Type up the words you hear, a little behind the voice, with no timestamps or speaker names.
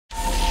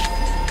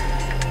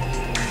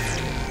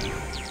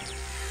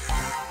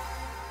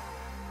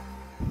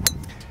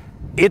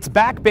It's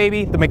back,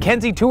 baby. The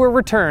Mackenzie Tour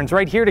returns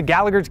right here to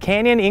Gallagher's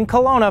Canyon in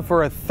Kelowna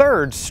for a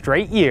third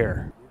straight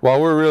year.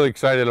 Well, we're really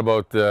excited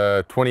about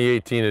the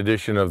 2018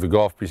 edition of the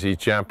Golf BC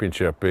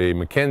Championship, a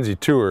Mackenzie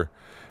Tour,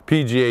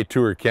 PGA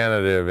Tour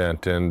Canada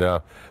event. And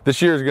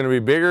this year is going to be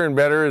bigger and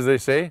better, as they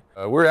say.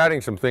 We're adding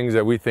some things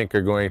that we think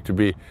are going to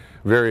be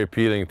very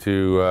appealing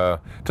to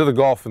the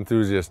golf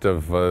enthusiast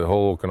of the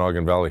whole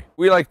Okanagan Valley.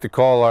 We like to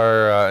call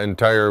our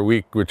entire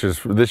week, which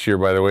is this year,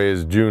 by the way,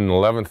 is June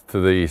 11th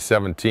to the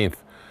 17th,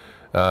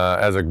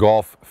 as a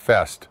golf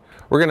fest.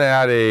 We're going to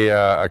add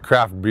a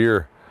craft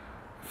beer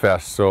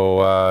fest,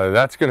 so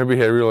that's going to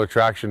be a real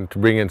attraction to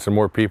bring in some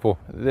more people.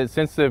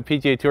 Since the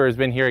PGA Tour has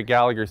been here at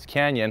Gallagher's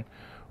Canyon,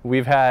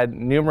 we've had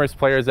numerous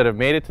players that have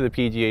made it to the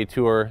PGA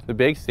Tour, the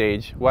big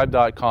stage,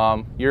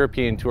 Web.com,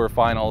 European Tour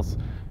Finals.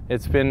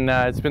 It's been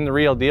the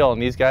real deal,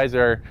 and these guys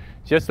are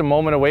just a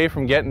moment away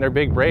from getting their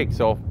big break.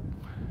 So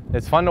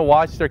it's fun to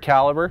watch their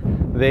caliber.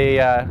 They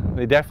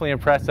definitely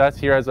impress us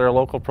here as our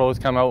local pros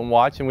come out and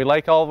watch, and we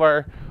like all of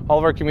our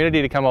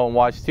community to come out and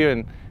watch too,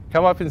 and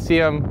come up and see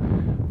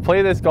them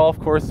play this golf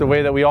course the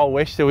way that we all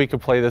wish that we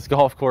could play this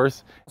golf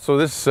course. So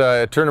this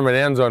tournament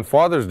ends on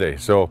Father's Day,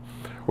 so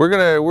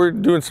we're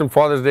doing some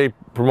Father's Day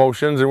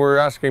promotions, and we're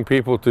asking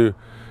people to,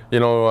 you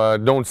know,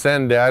 don't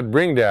send Dad,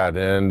 bring Dad.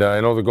 And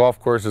I know the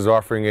golf course is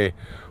offering a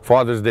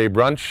Father's Day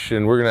brunch,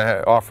 and we're going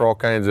to offer all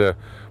kinds of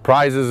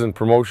prizes and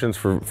promotions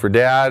for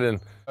Dad. And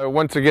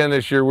once again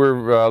this year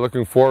we're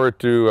looking forward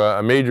to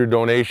a major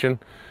donation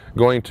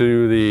going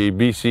to the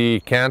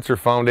BC Cancer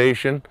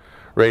Foundation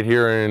right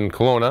here in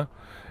Kelowna.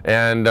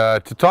 And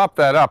to top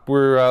that up,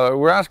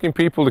 we're asking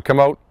people to come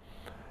out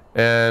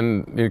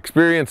and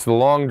experience the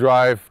Long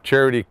Drive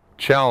Charity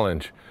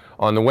Challenge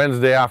on the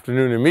Wednesday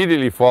afternoon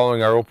immediately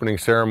following our opening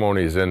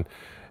ceremonies, and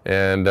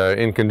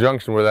in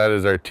conjunction with that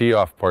is our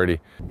tee-off party.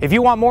 If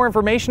you want more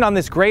information on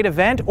this great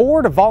event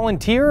or to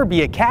volunteer or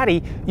be a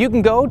caddy, you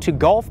can go to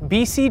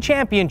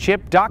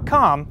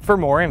golfbcchampionship.com for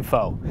more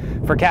info.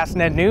 For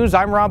Castanet News,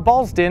 I'm Rob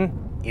Balston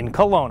in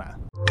Kelowna.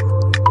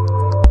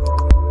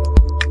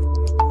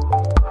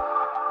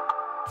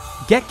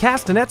 Get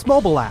Castanet's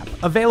mobile app,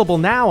 available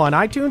now on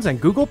iTunes and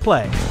Google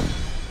Play.